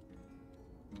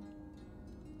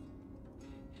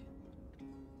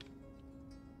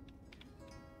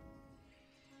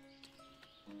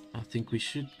 think we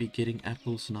should be getting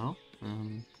apples now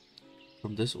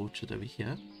from this orchard over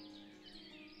here.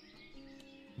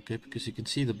 Okay, because you can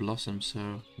see the blossom,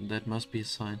 so that must be a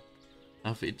sign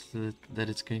of it that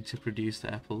it's going to produce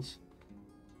the apples.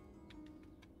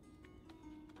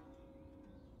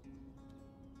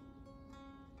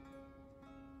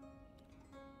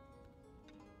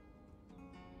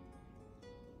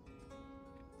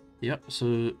 Yeah,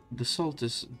 so the salt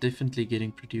is definitely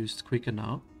getting produced quicker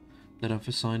now that I've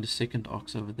assigned a second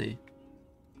ox over there.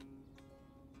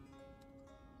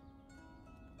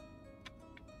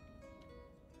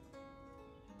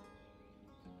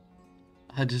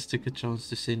 I just took a chance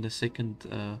to send a second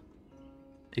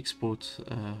export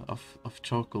of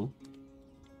charcoal,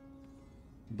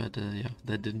 but yeah,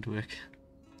 that didn't work.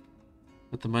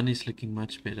 But the money's looking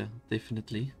much better,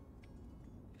 definitely.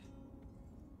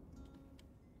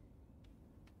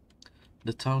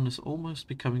 The town is almost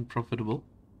becoming profitable.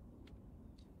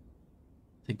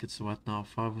 I think it's what now,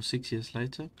 5 or 6 years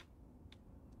later.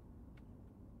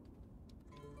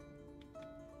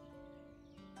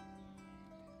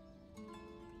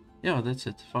 Yeah, that's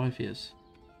it, 5 years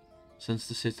since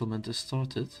the settlement has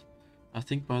started. I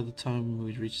think by the time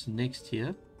we reach the next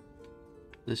year,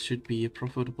 this should be a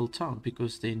profitable town,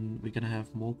 because then we're gonna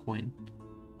have more coin,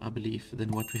 I believe, than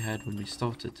what we had when we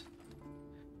started.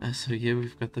 So here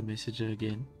we've got the messenger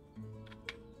again.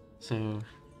 So,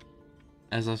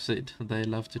 as I've said, they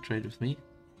love to trade with me.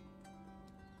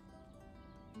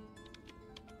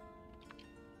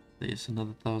 There's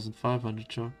another 1500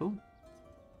 charcoal.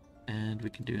 And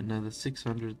we can do another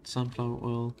 600 sunflower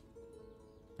oil.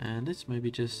 And let's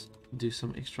maybe just do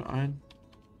some extra iron.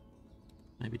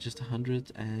 Maybe just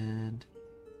 100. And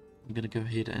I'm gonna go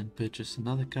ahead and purchase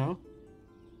another cow.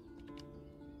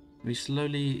 We're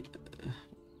slowly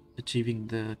achieving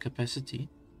the capacity.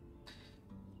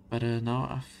 But now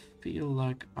I feel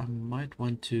like I might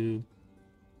want to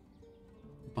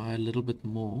buy a little bit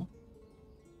more.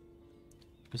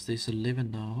 Because there's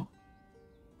 11 now.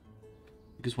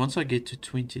 Because once I get to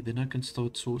 20, then I can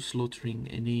start slaughtering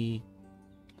any,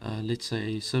 let's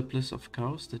say, surplus of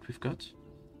cows that we've got.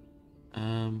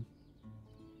 I'm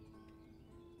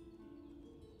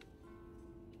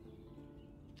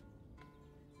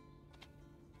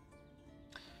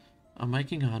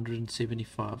making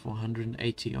 175 or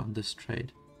 180 on this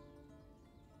trade.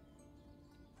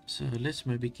 So let's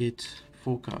maybe get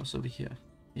 4 cows over here.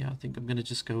 Yeah, I think I'm going to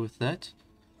just go with that.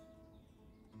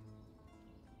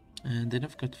 And then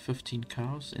I've got 15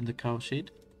 cows in the cow shed.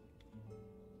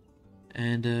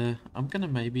 And I'm going to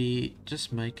maybe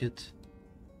just make it...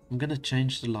 I'm going to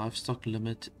change the livestock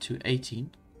limit to 18.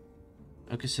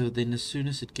 Okay, so then as soon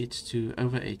as it gets to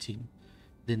over 18,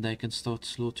 then they can start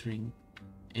slaughtering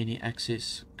any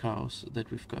excess cows that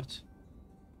we've got.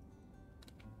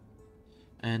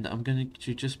 And I'm going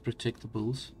to just protect the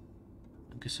bulls.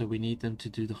 Okay, so we need them to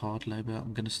do the hard labor.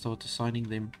 I'm going to start assigning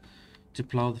them to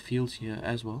plow the fields here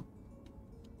as well.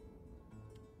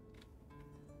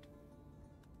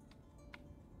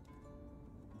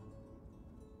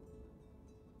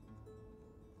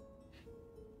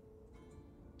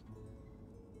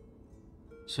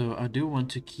 So I do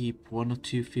want to keep 1 or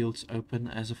 2 fields open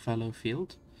as a fallow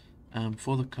field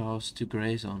for the cows to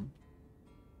graze on.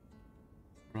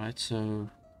 Right, so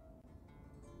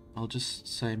I'll just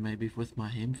say maybe with my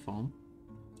hemp farm,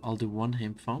 I'll do 1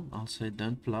 hemp farm. I'll say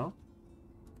don't plow.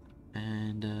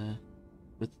 And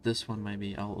with this one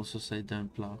maybe I'll also say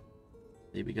don't plow.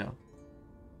 There we go.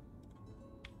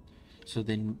 So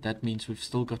then that means we've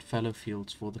still got fallow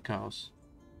fields for the cows.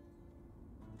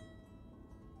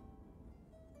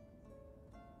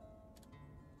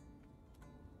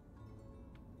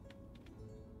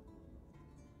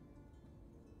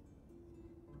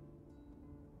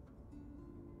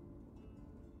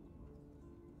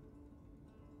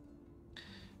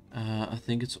 I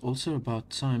think it's also about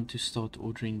time to start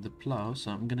ordering the plows,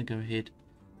 so I'm gonna go ahead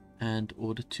and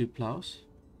order 2 plows.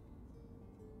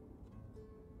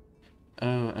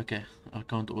 Oh, okay, I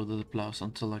can't order the plows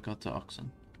until I got the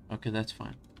oxen. Okay, that's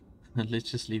fine. Let's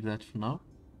just leave that for now.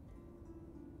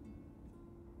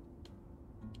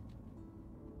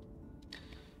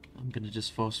 I'm gonna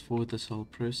just fast forward this whole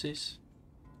process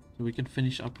so we can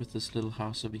finish up with this little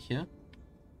house over here.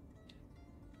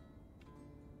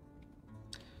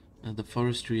 The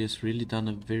forestry has really done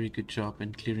a very good job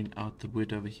in clearing out the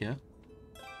wood over here.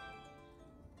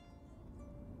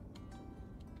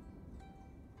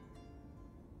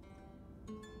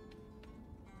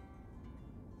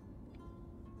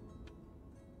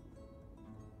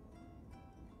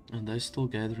 And they're still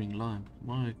gathering lime.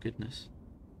 My goodness.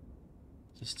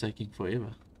 Just taking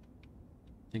forever.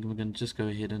 I think we're going to just go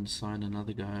ahead and assign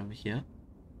another guy over here.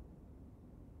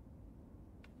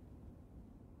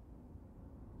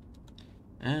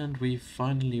 And we've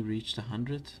finally reached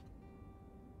 100.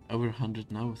 Over 100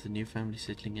 now with the new family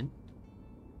settling in.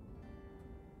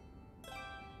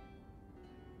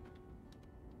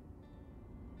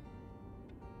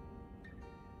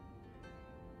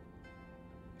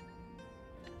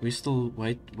 We're still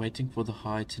waiting for the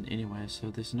height in anyway,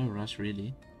 so there's no rush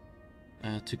really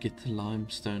to get the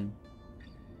limestone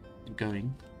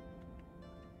going.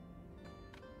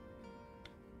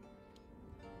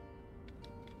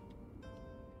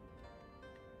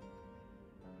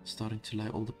 Starting to lay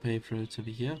all the paved roads over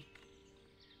here.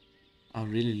 I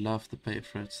really love the paved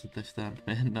roads that they've done,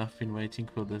 man. I've been waiting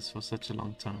for this for such a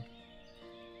long time.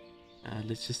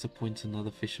 Let's just appoint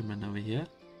another fisherman over here.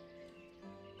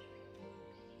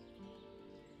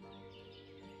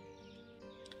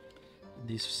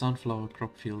 These sunflower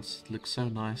crop fields look so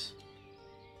nice,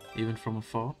 even from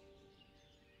afar.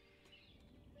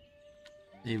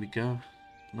 There we go,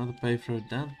 another paved road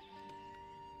done.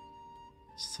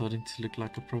 Starting to look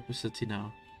like a proper city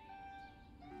now.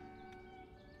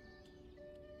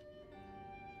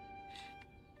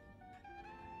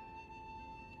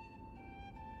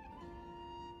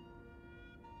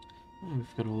 Oh,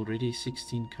 we've got already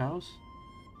 16 cows.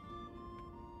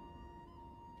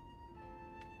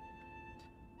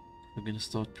 We're going to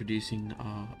start producing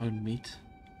our own meat,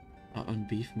 our own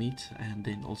beef meat, and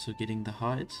then also getting the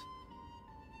hides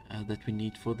that we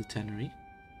need for the tannery.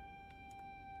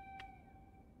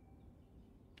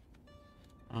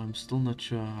 I'm still not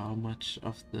sure how much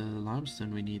of the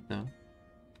limestone we need though.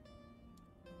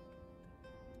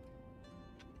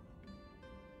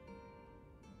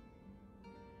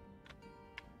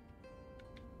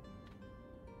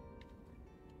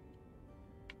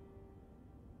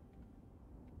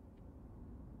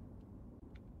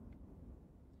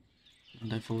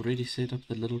 And I've already set up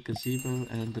the little gazebo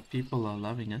and the people are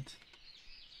loving it.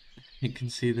 You can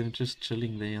see them just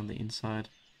chilling there on the inside.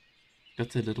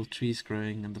 Got the little trees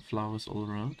growing and the flowers all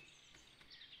around.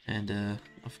 And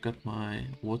I've got my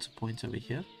water point over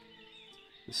here,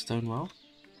 the stone well.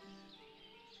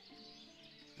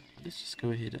 Let's just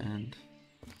go ahead and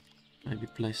maybe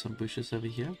place some bushes over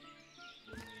here.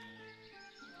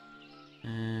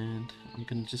 And I'm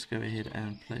gonna just go ahead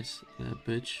and place the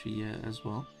birch tree here as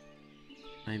well.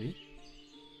 Maybe.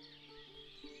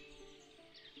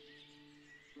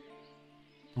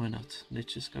 Why not?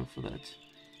 Let's just go for that.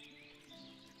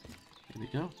 Here we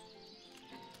go.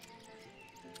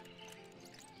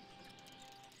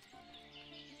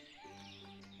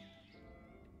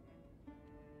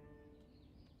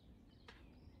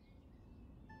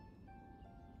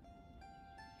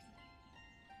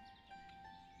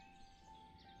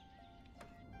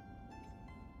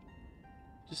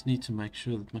 Just need to make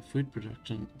sure that my food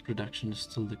production is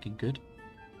still looking good.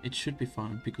 It should be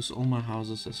fine because all my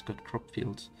houses has got crop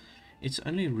fields. It's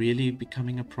only really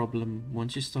becoming a problem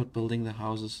once you start building the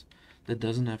houses that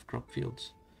doesn't have crop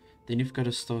fields. Then you've got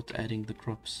to start adding the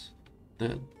crops,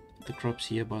 the crops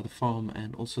here by the farm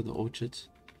and also the orchards.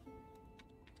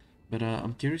 But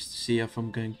I'm curious to see if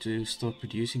I'm going to start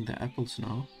producing the apples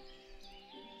now.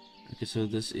 Okay, so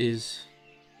this is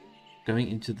going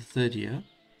into the 3rd year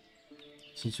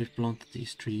since we've planted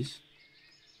these trees.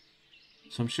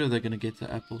 So I'm sure they're going to get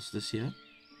the apples this year.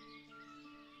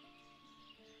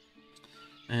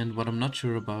 And what I'm not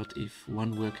sure about if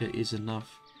one worker is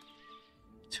enough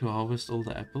to harvest all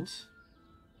the apples.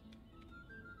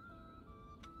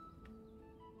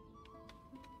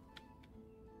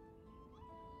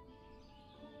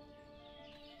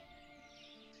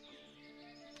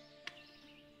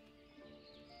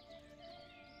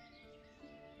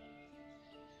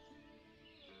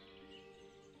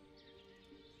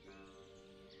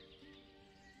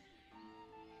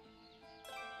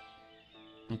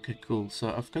 Okay, cool.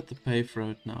 So I've got the paved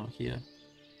road now here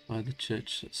by the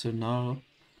church. So now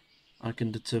I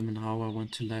can determine how I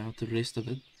want to lay out the rest of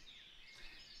it.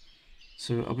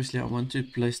 So obviously I want to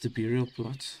place the burial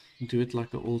plot, do it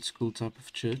like an old school type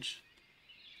of church.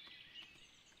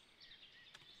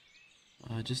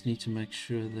 I just need to make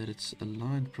sure that it's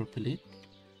aligned properly.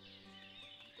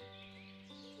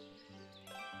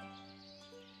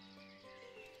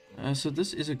 So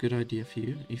this is a good idea for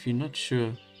you. If you're not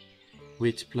sure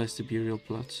where to place the burial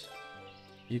plots,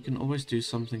 you can always do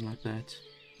something like that.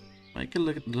 Make a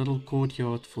little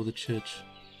courtyard for the church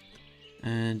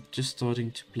and just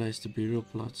starting to place the burial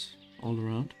plots all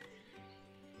around.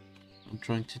 I'm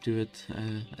trying to do it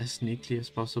as neatly as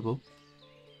possible.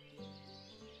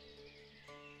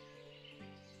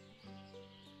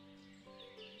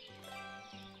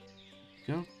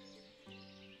 go.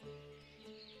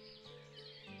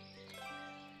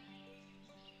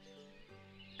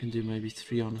 Can do maybe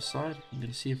 3 on the side. I'm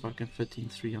gonna see if I can fit in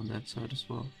 3 on that side as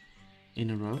well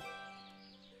in a row.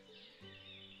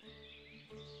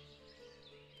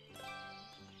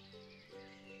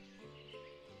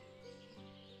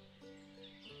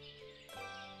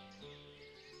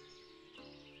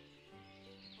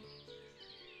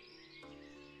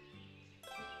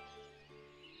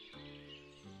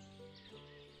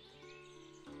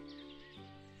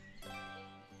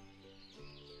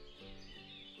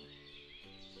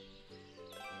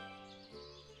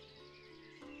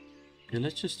 Okay,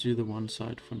 let's just do the one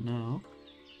side for now,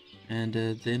 and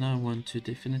then I want to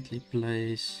definitely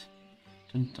place,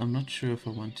 I'm not sure if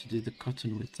I want to do the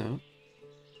cottonwood though.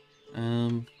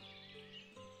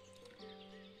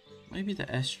 Maybe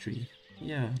the ash tree.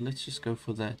 Yeah, let's just go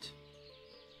for that.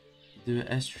 Do an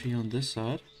ash tree on this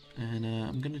side, and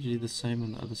I'm gonna do the same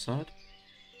on the other side.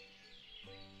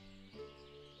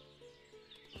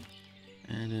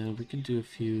 And we can do a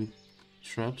few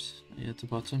shrubs here at the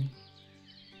bottom.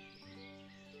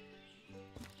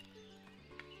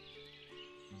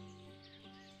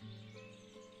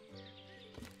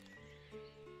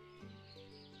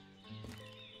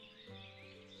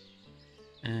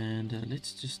 And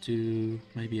let's just do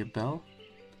maybe a bell.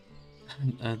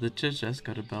 The church has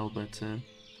got a bell, but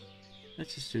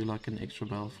let's just do like an extra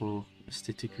bell for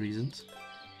aesthetic reasons.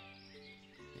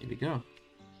 Here we go.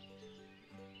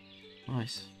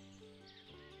 Nice.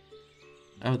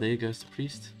 Oh, there goes the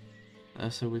priest.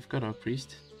 So we've got our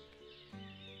priest.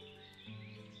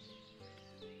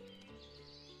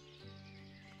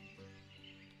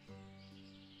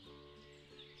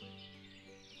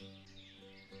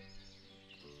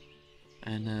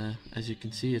 And as you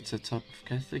can see, it's a type of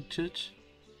Catholic church,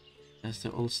 as they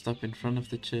all stop in front of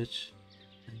the church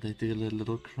and they do a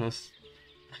little cross.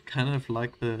 I kind of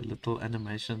like the little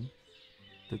animation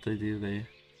that they do there.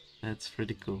 That's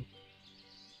pretty cool.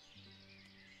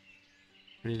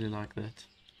 Really like that.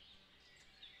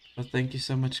 But thank you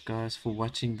so much guys for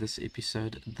watching this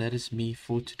episode. That is me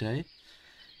for today,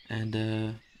 and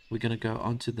we're gonna go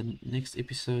on to the next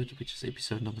episode, which is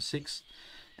episode number 6.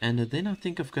 And then I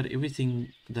think I've got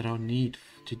everything that I'll need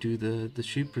to do the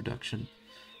shoe production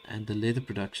and the leather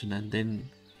production, and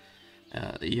then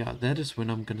yeah, that is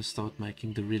when I'm gonna start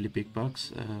making the really big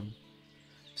bucks.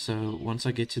 So once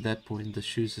I get to that point, the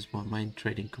shoes is my main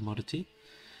trading commodity.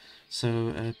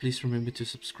 So please remember to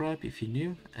subscribe if you're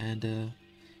new, and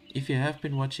if you have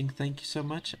been watching, thank you so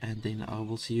much, and then I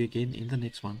will see you again in the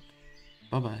next one.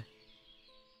 Bye bye.